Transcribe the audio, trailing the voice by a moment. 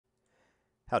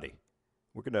Howdy.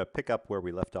 We're going to pick up where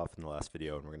we left off in the last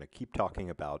video, and we're going to keep talking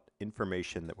about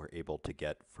information that we're able to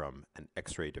get from an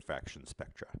X-ray diffraction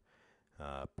spectra.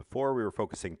 Before we were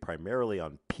focusing primarily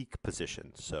on peak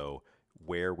positions, so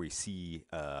where we see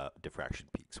diffraction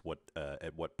peaks,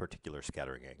 at what particular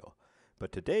scattering angle.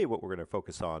 But today what we're going to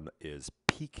focus on is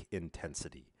peak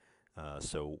intensity.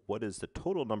 So what is the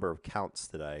total number of counts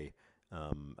that I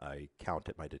count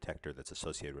at my detector that's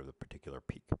associated with a particular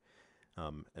peak?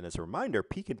 And as a reminder,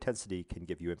 peak intensity can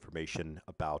give you information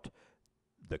about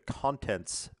the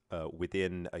contents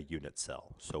within a unit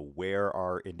cell. So where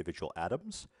are individual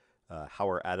atoms? How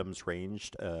are atoms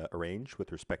arranged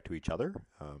with respect to each other?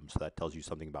 So that tells you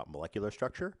something about molecular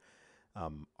structure.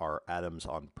 Are atoms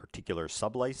on particular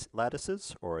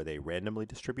sublattices, or are they randomly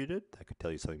distributed? That could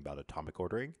tell you something about atomic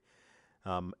ordering.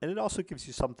 And it also gives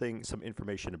you some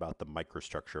information about the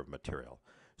microstructure of material.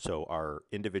 So are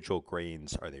individual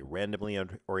grains, are they randomly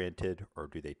oriented, or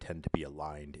do they tend to be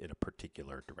aligned in a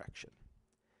particular direction?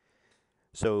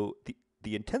 So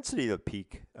the intensity of the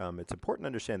peak, it's important to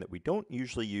understand that we don't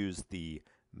usually use the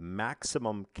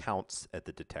maximum counts at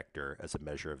the detector as a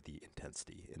measure of the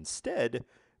intensity. Instead,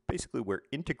 basically we're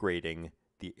integrating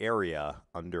the area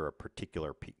under a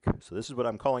particular peak. So this is what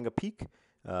I'm calling a peak.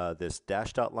 This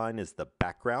dashed dot line is the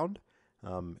background.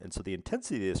 And so the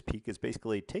intensity of this peak is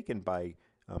basically taken by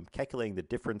calculating the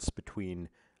difference between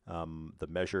the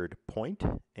measured point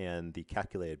and the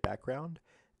calculated background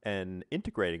and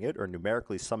integrating it, or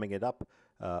numerically summing it up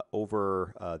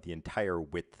over the entire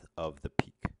width of the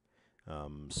peak.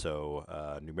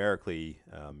 Numerically,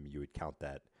 you would count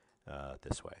that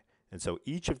this way. And so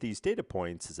each of these data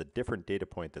points is a different data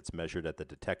point that's measured at the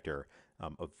detector,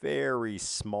 with very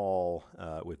small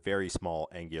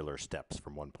angular steps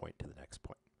from one point to the next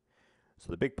point. So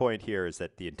the big point here is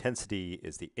that the intensity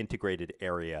is the integrated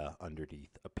area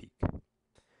underneath a peak.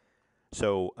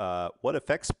 So what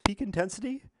affects peak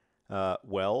intensity?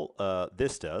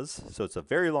 This does. So it's a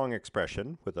very long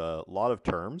expression with a lot of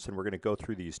terms, and we're going to go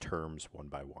through these terms one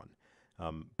by one.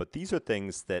 But these are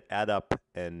things that add up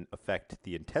and affect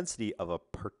the intensity of a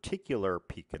particular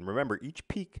peak. And remember, each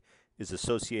peak is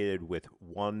associated with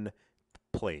one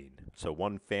plane, so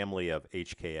one family of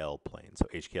HKL planes. So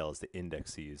HKL is the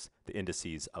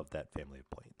indices of that family of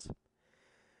planes.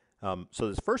 So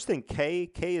this first thing, K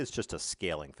is just a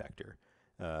scaling factor.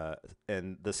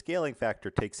 And the scaling factor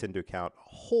takes into account a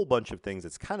whole bunch of things.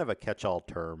 It's kind of a catch-all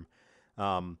term.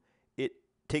 It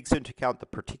takes into account the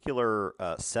particular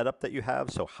setup that you have.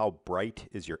 So how bright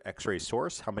is your X-ray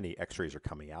source? How many X-rays are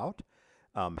coming out?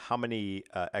 How many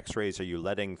X-rays are you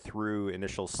letting through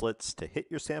initial slits to hit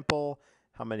your sample?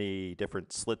 How many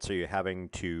different slits are you having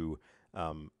to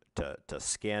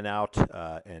scan out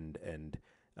and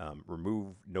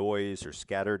remove noise or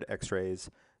scattered X-rays?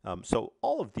 So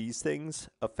all of these things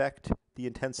affect the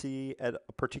intensity at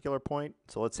a particular point.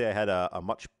 So let's say I had a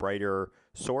much brighter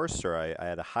source, or I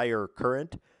had a higher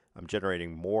current. I'm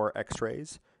generating more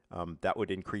X-rays. That would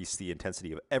increase the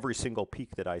intensity of every single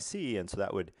peak that I see, and so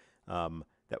that would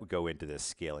go into this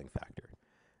scaling factor.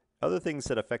 Other things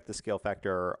that affect the scale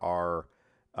factor are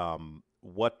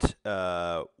what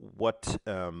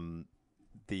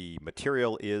the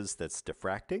material is that's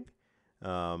diffracting.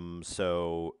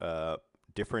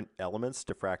 Different elements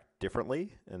diffract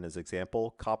differently. And as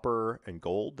example, copper and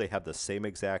gold, they have the same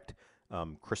exact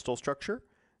crystal structure.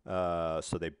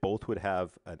 So they both would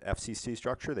have an FCC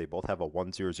structure. They both have a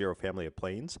 100 family of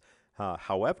planes.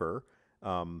 However,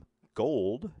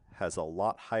 gold has a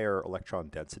lot higher electron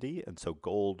density, and so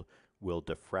gold will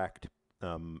diffract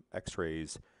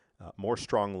X-rays more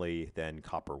strongly than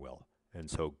copper will. And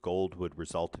so gold would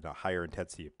result in a higher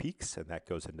intensity of peaks, and that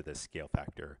goes into this scale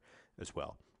factor as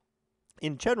well.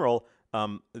 In general,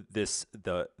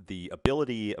 the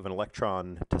ability of an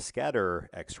electron to scatter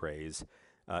X-rays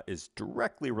is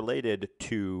directly related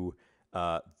to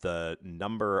the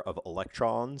number of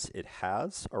electrons it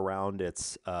has around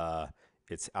its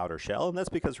outer shell, and that's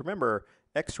because, remember,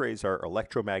 X-rays are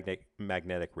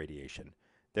electromagnetic radiation.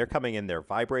 They're coming in, they're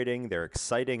vibrating, they're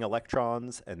exciting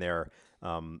electrons, and they're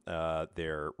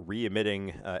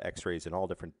re-emitting X-rays in all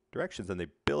different directions, and the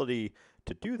ability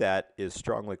to do that is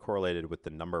strongly correlated with the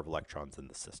number of electrons in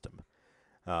the system.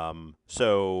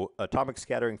 So atomic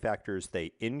scattering factors,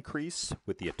 they increase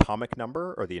with the atomic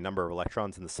number, or the number of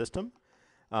electrons in the system,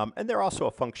 and they're also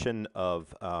a function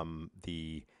of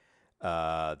the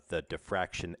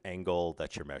diffraction angle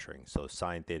that you're measuring. So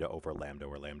sine theta over lambda,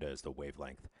 where lambda is the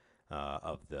wavelength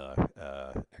of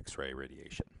the X-ray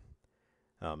radiation.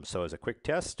 So as a quick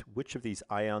test, which of these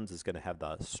ions is going to have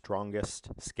the strongest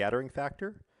scattering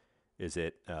factor? Is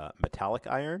it metallic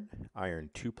iron,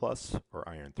 iron 2 plus, or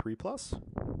iron 3 plus?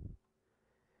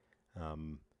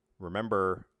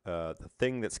 Remember, the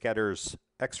thing that scatters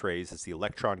X-rays is the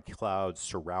electron cloud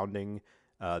surrounding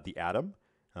the atom.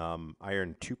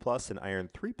 Iron 2 plus and iron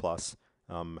 3 plus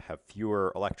have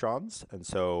fewer electrons, and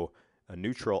so a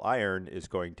neutral iron is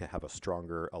going to have a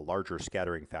larger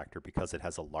scattering factor because it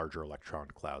has a larger electron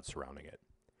cloud surrounding it.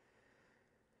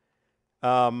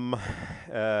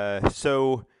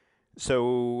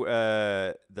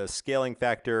 The scaling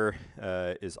factor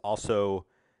is also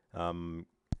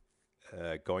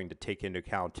going to take into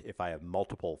account if I have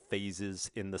multiple phases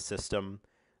in the system.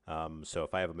 So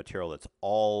if I have a material that's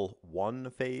all one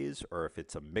phase, or if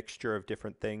it's a mixture of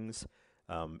different things,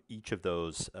 each of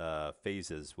those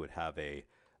phases would have a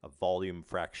volume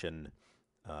fraction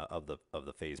of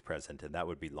the phase present, and that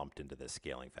would be lumped into this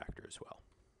scaling factor as well.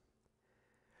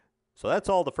 So that's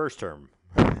all the first term.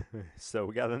 So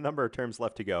we got a number of terms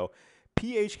left to go.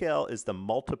 PHKL is the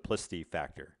multiplicity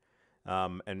factor.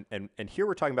 And here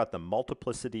we're talking about the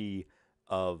multiplicity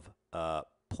of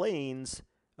planes,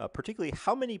 particularly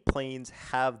how many planes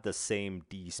have the same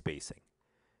d spacing.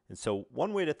 And so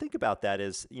one way to think about that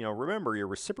is, remember your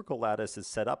reciprocal lattice is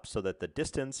set up so that the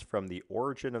distance from the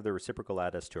origin of the reciprocal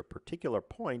lattice to a particular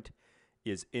point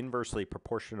is inversely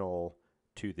proportional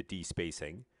to the d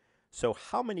spacing. So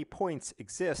how many points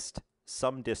exist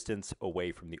some distance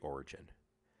away from the origin?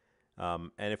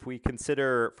 And if we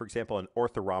consider, for example, an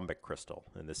orthorhombic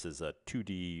crystal, and this is a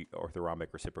 2D orthorhombic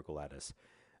reciprocal lattice,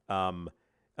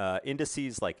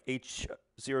 indices like H00,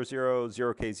 0K0,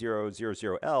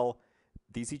 00L,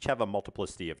 these each have a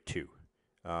multiplicity of 2.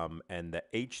 And the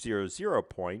H00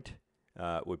 point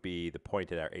would be the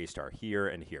point at our A star here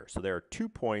and here. So there are 2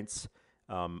 points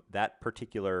that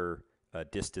particular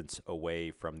distance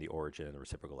away from the origin of the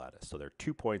reciprocal lattice. So there are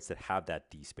 2 points that have that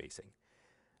d spacing.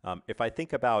 If I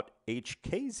think about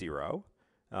HK0,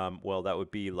 well, that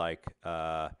would be like,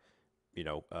 the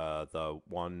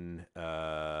 1,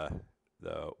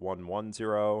 1,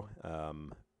 0,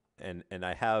 and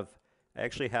I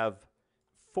actually have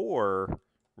 4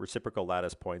 reciprocal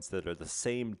lattice points that are the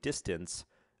same distance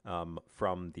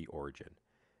from the origin.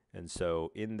 And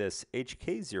so in this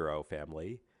HK0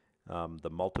 family, the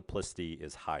multiplicity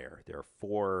is higher. There are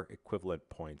 4 equivalent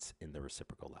points in the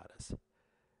reciprocal lattice.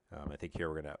 I think here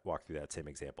we're going to walk through that same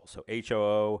example. So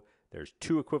HOO, there's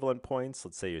 2 equivalent points.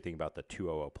 Let's say you're thinking about the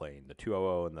 200 plane, the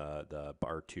 200 and the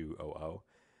bar 200.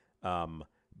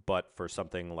 But for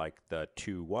something like the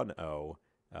 210,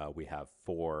 we have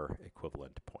 4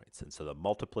 equivalent points. And so the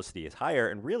multiplicity is higher.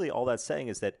 And really all that's saying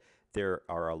is that there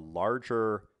are a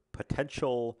larger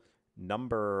potential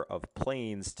number of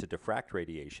planes to diffract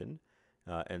radiation.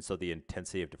 And so the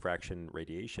intensity of diffraction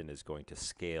radiation is going to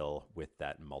scale with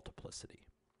that multiplicity.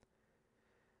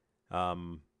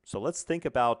 So let's think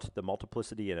about the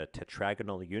multiplicity in a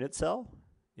tetragonal unit cell.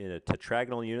 In a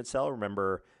tetragonal unit cell,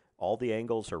 remember all the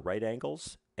angles are right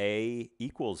angles. A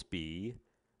equals B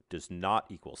does not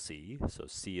equal C, so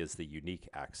C is the unique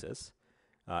axis.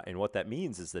 And what that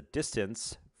means is the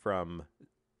distance from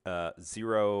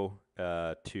 0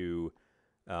 to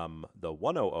the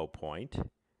 100 point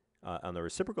on the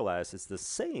reciprocal lattice is the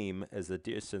same as the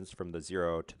distance from the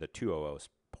 0 to the 200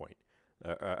 point.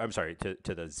 I'm sorry, to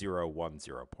the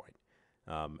 010 point.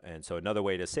 And so another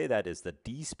way to say that is the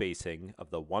d spacing of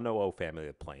the 100 family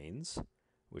of planes,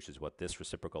 which is what this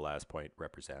reciprocal lattice point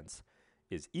represents,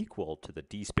 is equal to the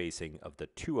d spacing of the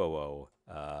 200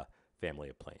 family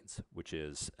of planes, which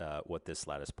is what this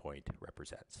lattice point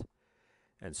represents.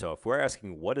 And so if we're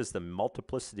asking what is the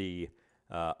multiplicity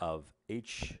of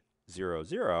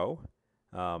H00,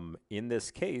 in this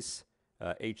case,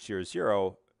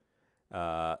 H00,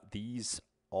 these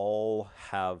all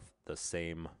have the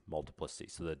same multiplicity.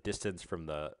 So the distance from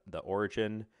the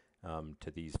origin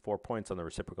to these 4 points on the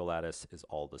reciprocal lattice is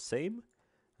all the same.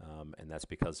 And that's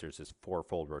because there's this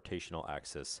 4-fold rotational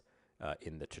axis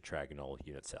in the tetragonal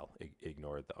unit cell.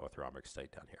 Ignore the orthorhombic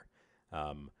state down here.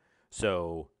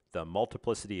 So the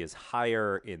multiplicity is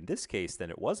higher in this case than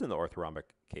it was in the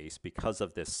orthorhombic case because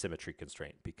of this symmetry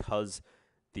constraint, because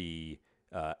the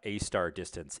A star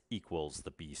distance equals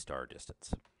the B star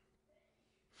distance.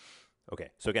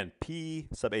 Okay, so again, P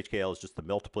sub HKL is just the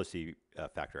multiplicity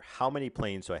factor. How many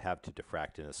planes do I have to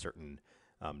diffract in a certain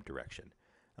direction?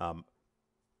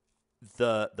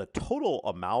 The total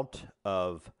amount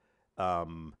of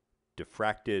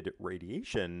diffracted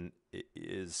radiation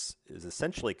is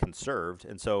essentially conserved.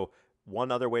 And so one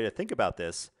other way to think about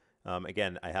this,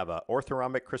 again, I have an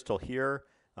orthorhombic crystal here,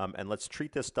 and let's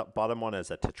treat this bottom one as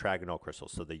a tetragonal crystal.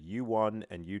 So the U1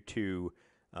 and U2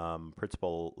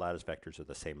 principal lattice vectors are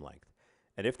the same length.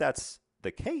 And if that's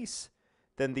the case,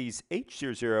 then these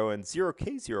H00 and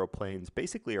 0K0 planes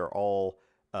basically are all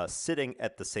sitting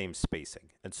at the same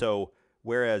spacing. And so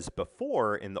whereas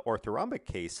before in the orthorhombic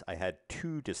case, I had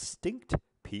two distinct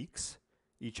peaks,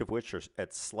 each of which are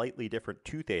at slightly different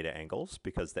 2 theta angles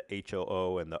because the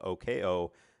HOO and the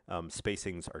OKO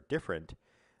spacings are different.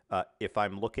 If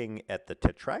I'm looking at the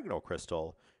tetragonal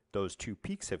crystal, those two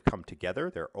peaks have come together,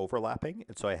 they're overlapping,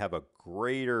 and so I have a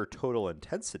greater total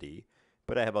intensity,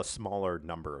 but I have a smaller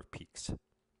number of peaks.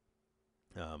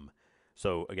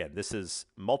 So again, this is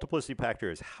multiplicity factor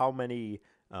is how many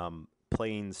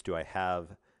planes do I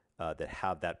have that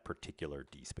have that particular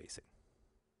d spacing.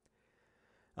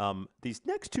 These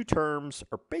next two terms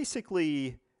are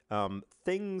basically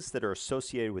things that are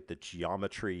associated with the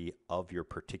geometry of your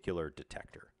particular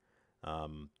detector.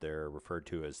 They're referred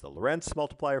to as the Lorentz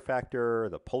multiplier factor,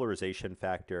 the polarization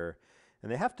factor,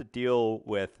 and they have to deal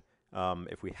with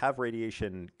if we have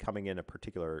radiation coming in a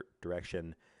particular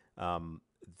direction,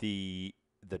 the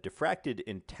diffracted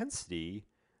intensity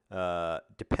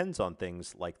depends on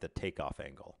things like the takeoff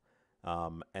angle.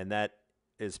 And that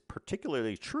is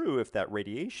particularly true if that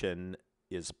radiation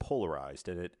is polarized.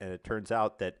 And it turns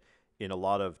out that in a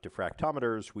lot of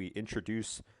diffractometers, we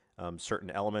introduce certain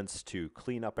elements to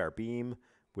clean up our beam,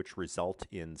 which result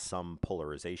in some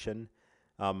polarization.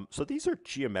 So these are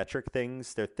geometric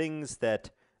things. They're things that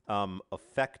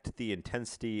affect the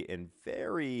intensity in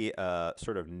very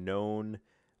sort of known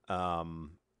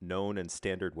and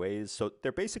standard ways. So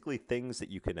they're basically things that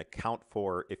you can account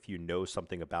for if you know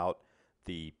something about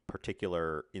the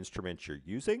particular instrument you're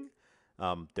using.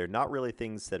 They're not really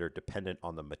things that are dependent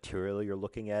on the material you're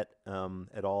looking at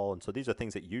all. And so these are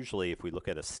things that usually, if we look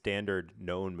at a standard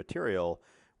known material,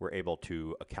 we're able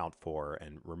to account for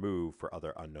and remove for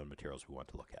other unknown materials we want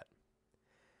to look at.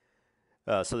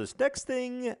 So this next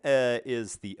thing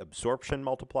is the absorption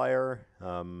multiplier.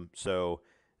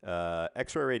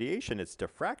 X-ray radiation, it's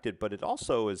diffracted, but it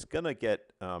also is going to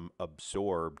get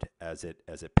absorbed as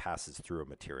it passes through a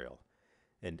material.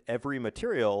 And every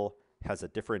material has a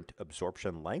different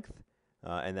absorption length,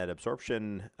 and that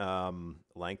absorption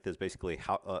length is basically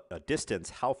a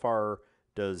distance. How far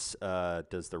does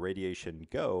the radiation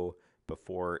go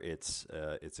before it's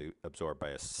absorbed by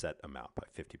a set amount, by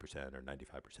 50% or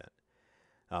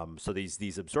 95%? So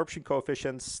these absorption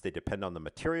coefficients, they depend on the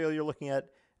material you're looking at,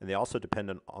 and they also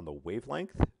depend on the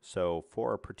wavelength. So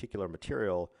for a particular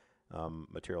material,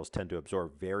 materials tend to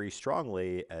absorb very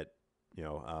strongly at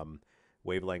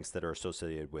wavelengths that are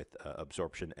associated with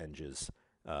absorption edges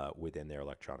within their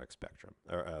electronic spectrum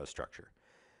or structure.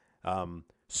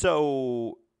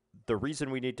 So the reason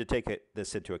we need to take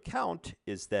this into account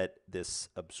is that this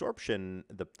absorption,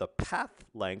 the path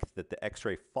length that the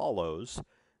X-ray follows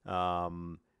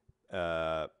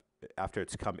after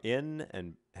it's come in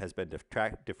and has been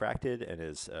diffracted and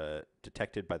is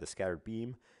detected by the scattered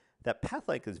beam, that path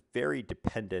length is very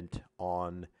dependent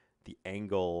on the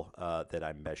angle that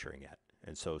I'm measuring at.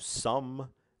 And so some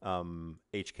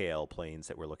HKL planes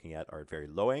that we're looking at are at very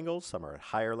low angles, some are at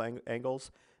higher angles.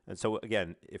 And so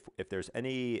again, if there's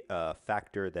any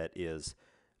factor that is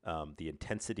the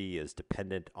intensity is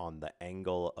dependent on the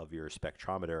angle of your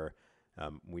spectrometer,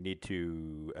 we need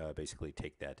to basically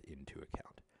take that into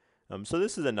account. So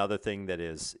this is another thing that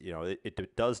is,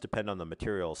 it does depend on the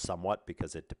material somewhat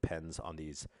because it depends on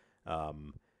these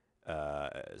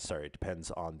it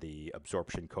depends on the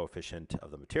absorption coefficient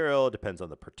of the material. It depends on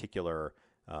the particular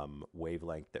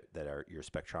wavelength that your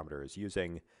spectrometer is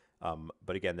using.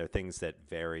 But again, they're things that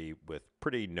vary with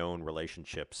pretty known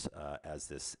relationships as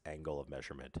this angle of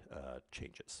measurement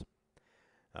changes.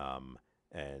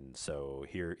 And so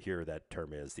here that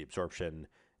term is the absorption.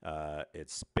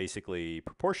 It's basically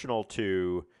proportional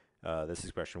to this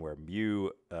expression where mu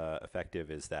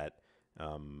effective is that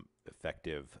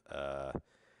effective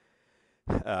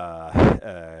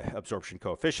absorption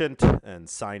coefficient, and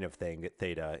sine of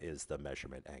theta is the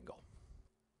measurement angle.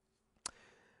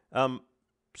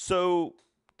 So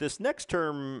this next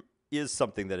term is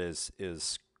something that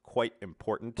is quite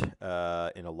important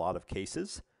in a lot of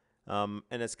cases. And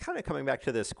it's kind of coming back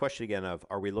to this question again of,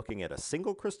 are we looking at a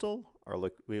single crystal? Are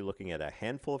we looking at a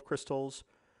handful of crystals?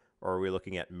 Or are we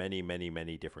looking at many, many,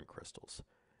 many different crystals?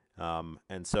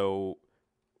 And so,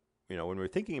 when we're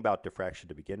thinking about diffraction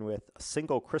to begin with, a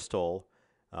single crystal,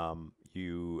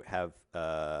 you have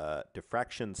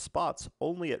diffraction spots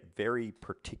only at very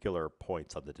particular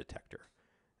points on the detector.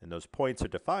 And those points are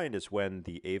defined as when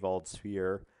the Ewald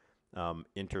sphere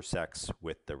intersects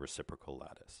with the reciprocal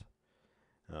lattice.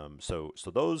 So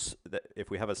those, if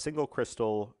we have a single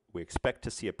crystal, we expect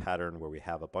to see a pattern where we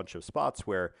have a bunch of spots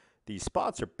where these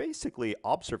spots are basically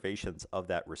observations of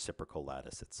that reciprocal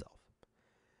lattice itself.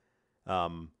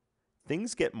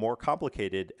 Things get more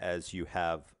complicated as you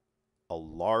have a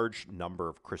large number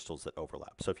of crystals that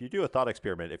overlap. So if you do a thought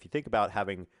experiment, if you think about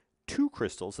having two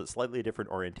crystals at slightly different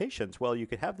orientations, well, you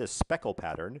could have this speckle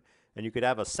pattern, and you could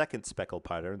have a second speckle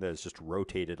pattern that is just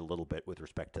rotated a little bit with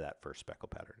respect to that first speckle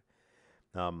pattern.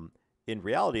 In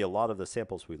reality, a lot of the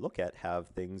samples we look at have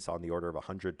things on the order of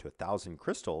 100 to 1,000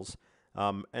 crystals.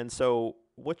 And so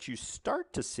what you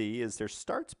start to see is there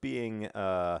starts being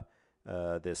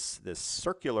this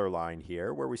circular line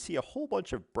here where we see a whole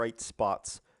bunch of bright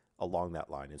spots along that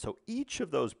line. And so each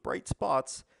of those bright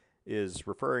spots is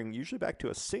referring usually back to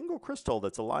a single crystal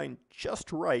that's aligned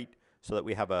just right so that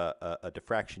we have a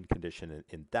diffraction condition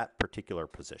in that particular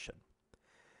position.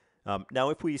 Now,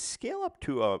 if we scale up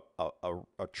to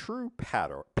a true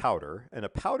powder, and a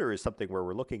powder is something where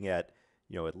we're looking at,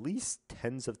 at least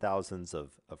tens of thousands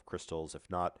of crystals, if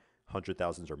not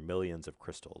 100,000s or millions of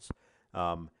crystals.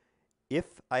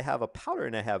 If I have a powder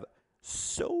and I have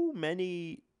so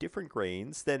many different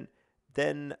grains, then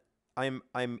I'm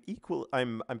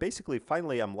basically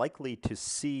finally I'm likely to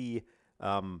see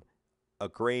a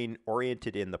grain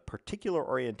oriented in the particular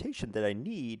orientation that I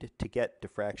need to get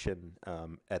diffraction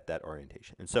at that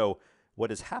orientation. And so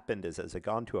what has happened is, as I've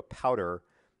gone to a powder,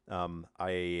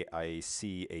 I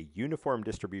see a uniform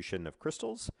distribution of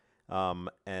crystals,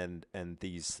 and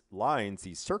these lines,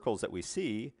 these circles that we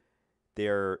see,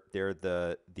 they're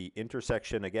the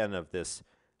intersection again of this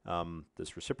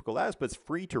this reciprocal lattice, but it's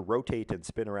free to rotate and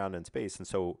spin around in space. And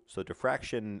so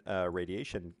diffraction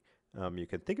radiation, you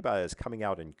can think about it as coming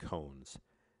out in cones.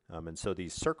 And so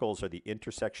these circles are the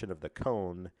intersection of the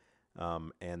cone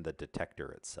and the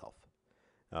detector itself.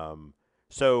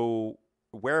 So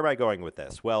where am I going with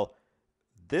this? Well,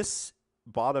 this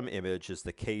bottom image is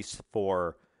the case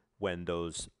for when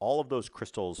all of those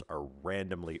crystals are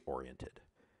randomly oriented.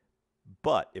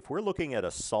 But if we're looking at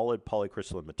a solid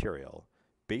polycrystalline material,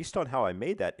 based on how I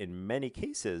made that, in many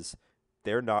cases,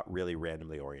 they're not really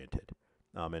randomly oriented.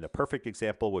 And a perfect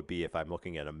example would be if I'm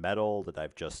looking at a metal that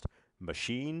I've just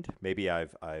machined. Maybe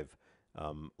I've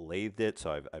lathed it,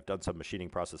 so I've done some machining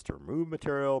process to remove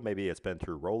material. Maybe it's been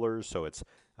through rollers, so it's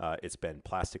been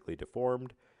plastically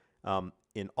deformed.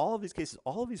 In all of these cases,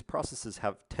 all of these processes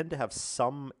tend to have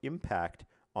some impact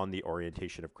on the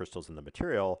orientation of crystals in the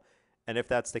material. And if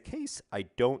that's the case, I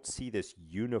don't see this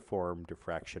uniform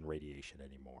diffraction radiation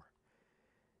anymore.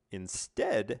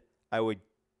 Instead, I would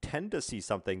tend to see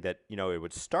something that, it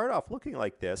would start off looking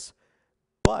like this,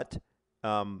 but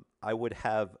I would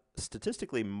have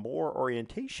statistically more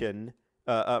orientation,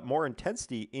 more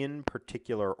intensity in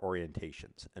particular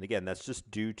orientations. And again, that's just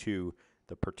due to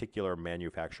the particular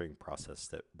manufacturing process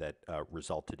that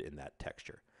resulted in that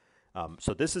texture.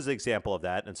 So this is an example of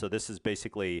that. And so this is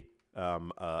basically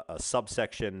a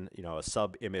subsection, a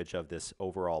sub-image of this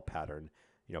overall pattern.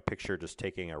 Picture just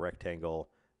taking a rectangle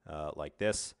like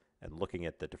this and looking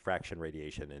at the diffraction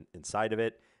radiation inside of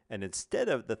it. And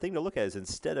the thing to look at is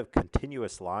instead of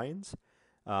continuous lines,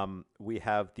 we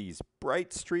have these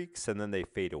bright streaks and then they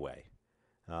fade away.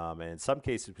 And in some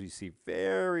cases, we see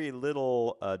very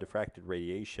little diffracted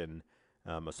radiation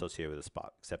associated with a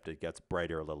spot, except it gets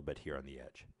brighter a little bit here on the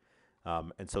edge.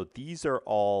 And so these are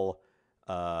all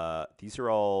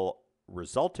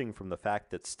resulting from the fact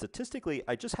that statistically,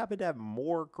 I just happen to have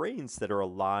more grains that are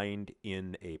aligned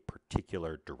in a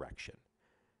particular direction.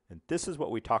 And this is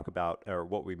what we talk about, or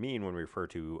what we mean when we refer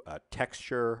to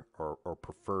texture or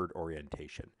preferred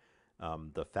orientation.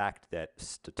 The fact that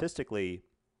statistically,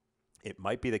 it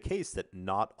might be the case that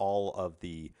not all of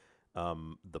the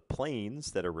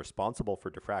planes that are responsible for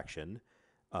diffraction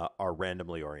are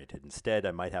randomly oriented. Instead,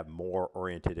 I might have more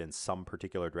oriented in some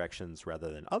particular directions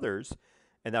rather than others.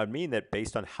 And that would mean that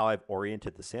based on how I've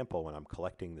oriented the sample when I'm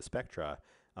collecting the spectra,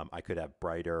 I could have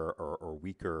brighter or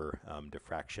weaker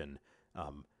diffraction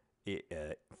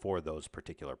for those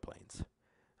particular planes.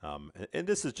 And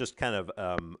this is just kind of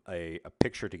a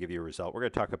picture to give you a result. We're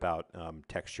going to talk about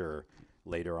texture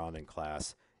later on in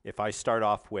class. If I start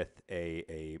off with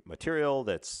a material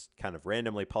that's kind of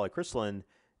randomly polycrystalline,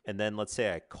 and then let's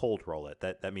say I cold roll it,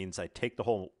 that means I take the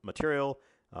whole material,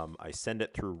 I send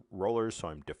it through rollers, so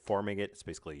I'm deforming it. It's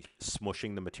basically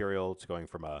smushing the material. It's going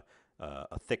from a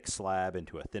thick slab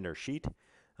into a thinner sheet.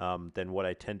 Then what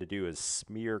I tend to do is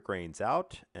smear grains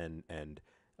out, and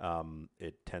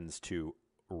it tends to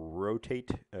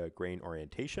rotate grain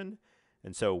orientation.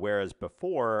 And so whereas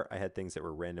before I had things that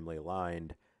were randomly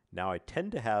aligned, now I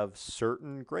tend to have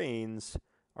certain grains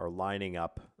are lining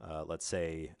up, let's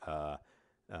say,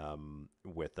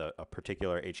 with a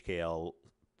particular HKL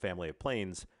family of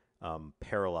planes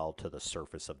parallel to the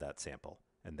surface of that sample.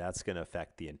 And that's going to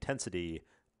affect the intensity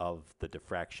of the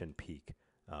diffraction peak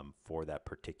for that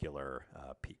particular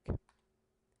peak.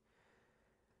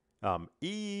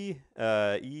 HKL,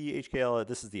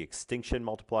 this is the extinction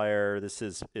multiplier. This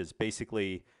is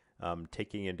basically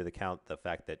taking into account the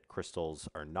fact that crystals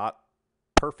are not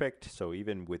perfect. So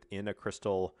even within a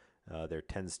crystal, there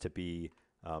tends to be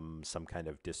some kind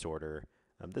of disorder.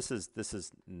 This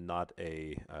is not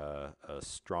a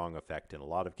strong effect in a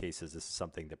lot of cases. This is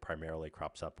something that primarily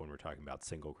crops up when we're talking about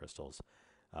single crystals.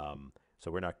 So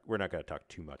we're not going to talk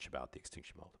too much about the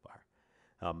extinction multiplier.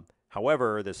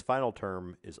 However, this final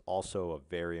term is also a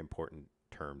very important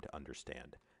term to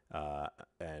understand.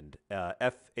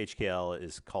 FHKL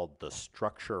is called the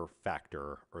structure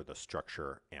factor or the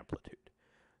structure amplitude.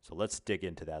 So let's dig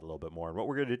into that a little bit more. And what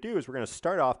we're going to do is we're going to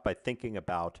start off by thinking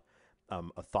about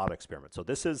a thought experiment. So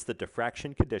this is the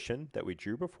diffraction condition that we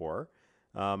drew before.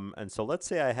 And so let's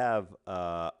say I have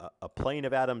a plane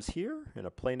of atoms here and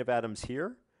a plane of atoms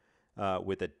here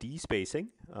with a d spacing.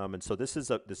 And so this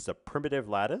is a primitive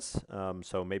lattice.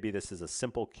 So maybe this is a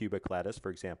simple cubic lattice,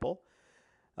 for example.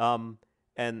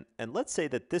 And let's say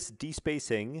that this d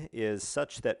spacing is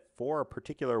such that for a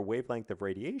particular wavelength of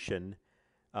radiation,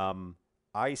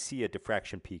 I see a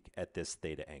diffraction peak at this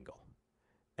theta angle.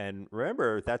 And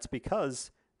remember, that's because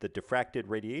the diffracted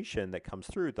radiation that comes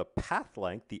through, the path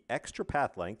length, the extra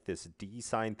path length, this d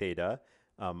sine theta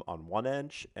on one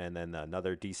edge, and then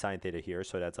another d sine theta here,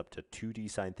 so it adds up to 2d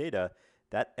sine theta.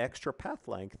 That extra path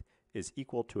length is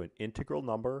equal to an integral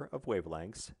number of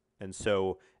wavelengths. And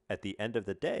so at the end of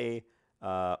the day,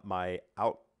 the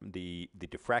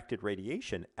diffracted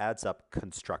radiation adds up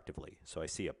constructively. So I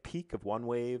see a peak of one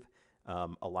wave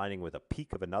aligning with a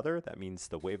peak of another. That means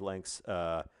the wavelengths,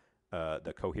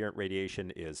 the coherent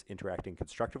radiation is interacting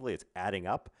constructively. It's adding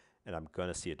up, and I'm going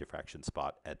to see a diffraction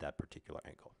spot at that particular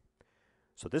angle.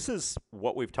 So this is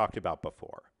what we've talked about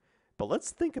before. But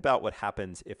let's think about what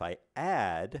happens if I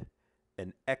add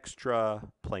an extra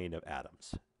plane of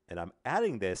atoms. And I'm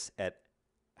adding this at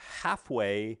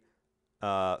halfway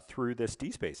through this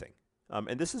d spacing.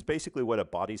 And this is basically what a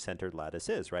body-centered lattice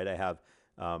is, right? I have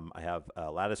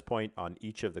a lattice point on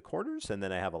each of the corners, and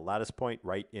then I have a lattice point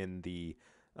right in the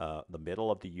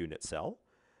middle of the unit cell.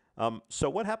 So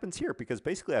what happens here? Because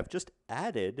basically I've just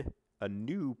added a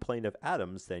new plane of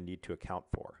atoms that I need to account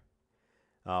for.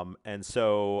 And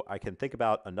so I can think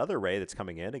about another ray that's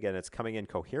coming in. Again, it's coming in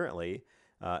coherently.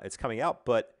 It's coming out,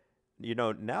 but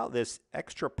now this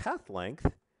extra path length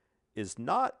is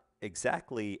not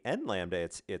exactly n lambda.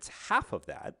 It's half of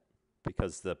that,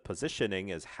 because the positioning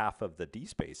is half of the d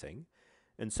spacing.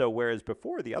 And so whereas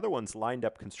before the other one's lined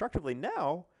up constructively,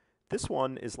 now this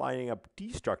one is lining up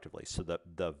destructively. So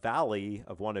the valley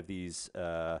of one of these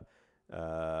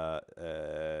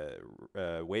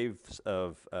waves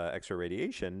of X-ray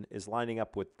radiation is lining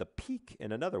up with the peak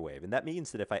in another wave. And that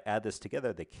means that if I add this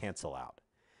together, they cancel out.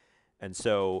 And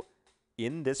so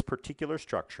in this particular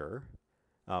structure,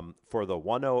 for the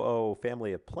 100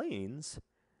 family of planes,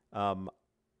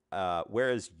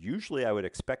 whereas usually I would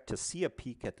expect to see a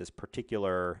peak at this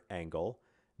particular angle,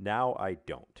 now I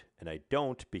don't. And I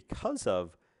don't because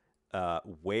of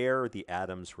where the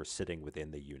atoms were sitting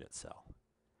within the unit cell.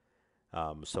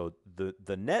 So the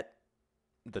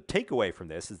takeaway from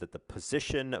this is that the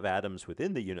position of atoms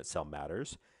within the unit cell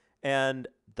matters, and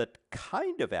the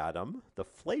kind of atom, the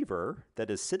flavor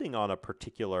that is sitting on a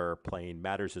particular plane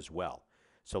matters as well.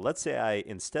 So let's say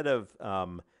instead of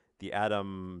the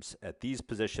atoms at these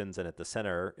positions and at the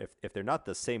center, if they're not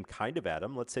the same kind of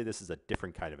atom, let's say this is a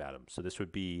different kind of atom. So this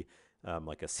would be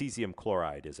like a cesium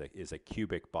chloride is a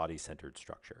cubic body-centered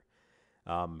structure.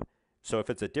 So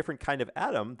if it's a different kind of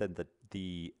atom, then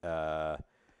the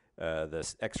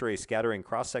X-ray scattering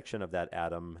cross-section of that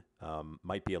atom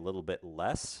might be a little bit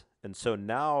less. And so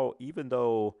now, even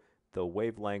though the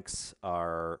wavelengths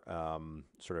are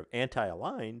sort of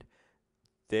anti-aligned,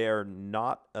 they're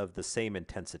not of the same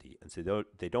intensity. And so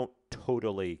they don't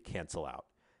totally cancel out.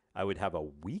 I would have a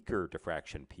weaker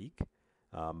diffraction peak,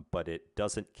 but it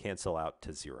doesn't cancel out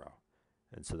to zero.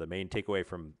 And so the main takeaway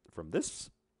from this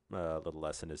little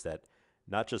lesson is that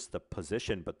not just the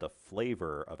position, but the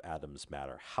flavor of atoms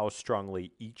matter. How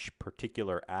strongly each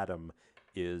particular atom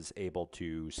is able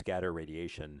to scatter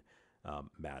radiation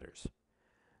matters.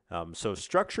 So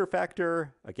structure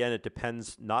factor, again, it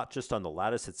depends not just on the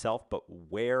lattice itself, but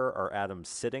where are atoms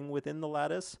sitting within the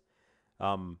lattice.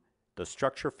 The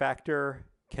structure factor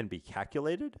can be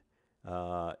calculated.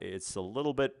 It's a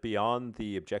little bit beyond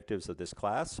the objectives of this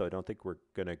class, so I don't think we're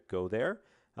going to go there.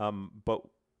 But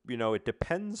it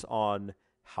depends on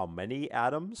how many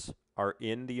atoms are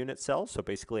in the unit cell. So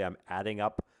basically, I'm adding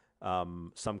up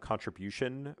some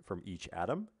contribution from each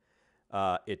atom.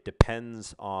 It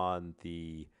depends on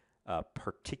the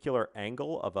particular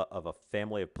angle of a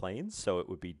family of planes. So it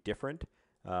would be different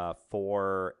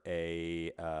for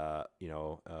a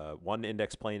one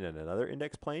index plane and another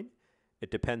index plane. It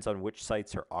depends on which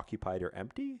sites are occupied or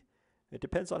empty. It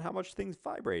depends on how much things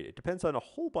vibrate. It depends on a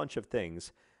whole bunch of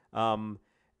things. And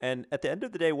at the end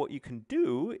of the day, what you can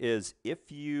do is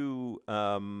if you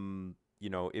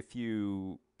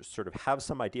sort of have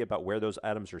some idea about where those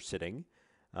atoms are sitting,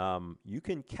 you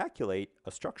can calculate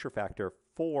a structure factor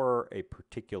for a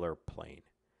particular plane.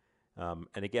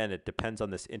 And again, it depends on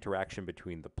this interaction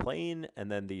between the plane and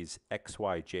then these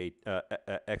XYZ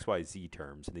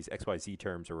terms. And these XYZ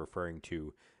terms are referring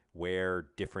to where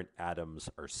different atoms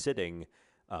are sitting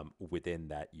within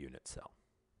that unit cell.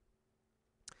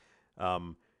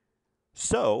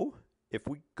 So if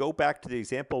we go back to the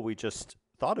example we just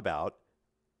thought about,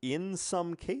 in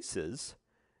some cases,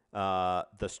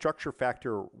 the structure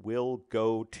factor will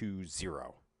go to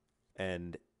 0.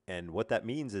 And what that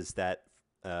means is that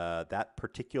that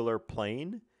particular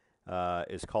plane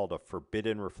is called a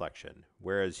forbidden reflection,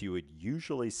 whereas you would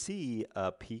usually see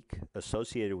a peak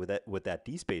associated with that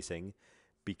despacing.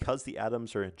 Because the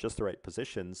atoms are in just the right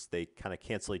positions, they kind of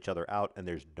cancel each other out, and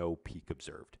there's no peak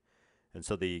observed. And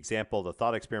so the example, the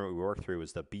thought experiment we worked through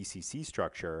is the BCC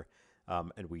structure,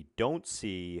 and we don't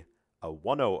see a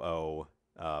 100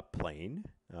 plane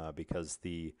because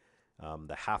the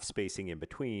half spacing in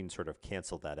between sort of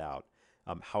canceled that out.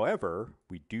 However,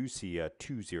 we do see a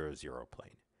 200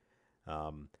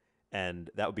 plane. And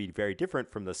that would be very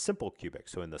different from the simple cubic.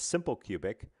 So in the simple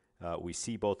cubic, we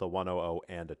see both a 100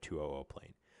 and a 200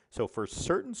 plane. So for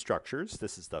certain structures,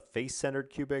 this is the face-centered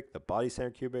cubic, the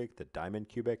body-centered cubic, the diamond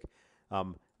cubic,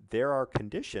 there are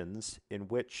conditions in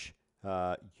which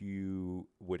you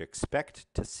would expect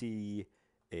to see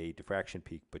a diffraction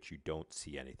peak, but you don't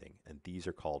see anything. And these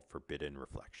are called forbidden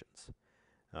reflections.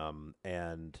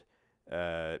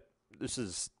 This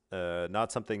is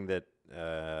not something that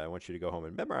I want you to go home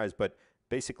and memorize, but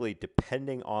basically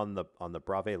depending on the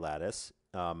Bravais lattice,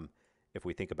 if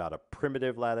we think about a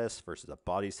primitive lattice versus a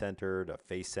body-centered, a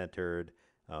face-centered,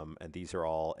 and these are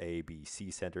all A, B,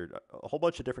 C-centered, a whole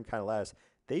bunch of different kind of lattice,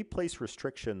 they place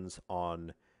restrictions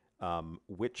on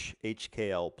which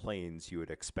HKL planes you would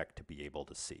expect to be able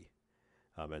to see.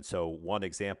 And so one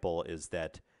example is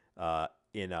that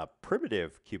in a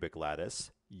primitive cubic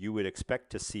lattice, you would expect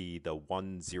to see the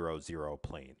 100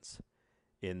 planes.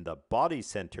 In the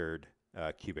body-centered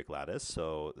cubic lattice,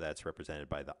 so that's represented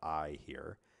by the I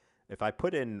here, if I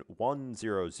put in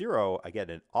 100, I get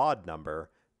an odd number,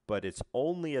 but it's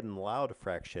only an allowed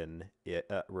reflection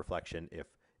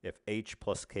if H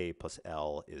plus K plus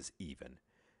L is even.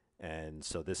 And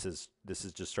so this is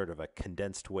just sort of a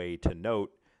condensed way to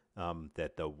note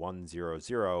that the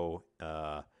 100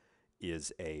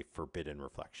 is a forbidden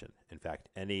reflection. In fact,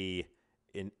 any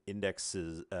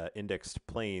indexed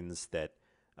planes that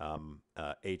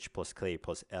H plus K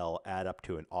plus L add up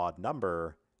to an odd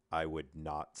number, I would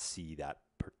not see that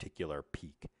particular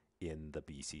peak in the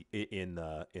BCC,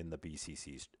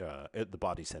 the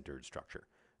body-centered structure.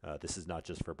 This is not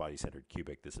just for body-centered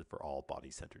cubic. This is for all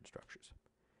body-centered structures.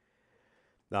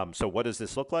 So what does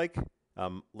this look like?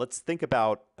 Let's think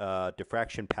about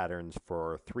diffraction patterns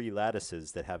for 3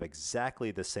 lattices that have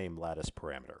exactly the same lattice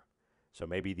parameter. So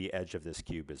maybe the edge of this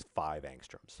cube is 5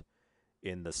 angstroms.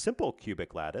 In the simple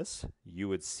cubic lattice, you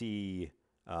would see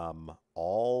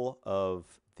all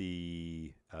of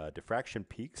the diffraction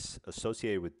peaks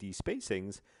associated with these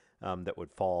spacings that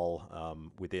would fall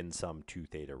within some 2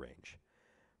 theta range.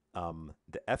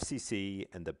 The FCC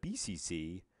and the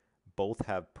BCC both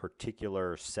have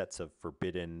particular sets of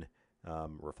forbidden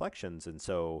reflections, and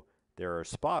so there are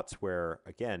spots where,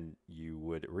 again, you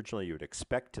would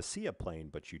expect to see a plane,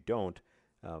 but you don't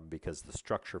because the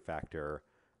structure factor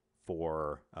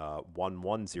for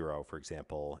 110, for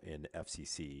example, in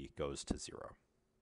FCC goes to 0.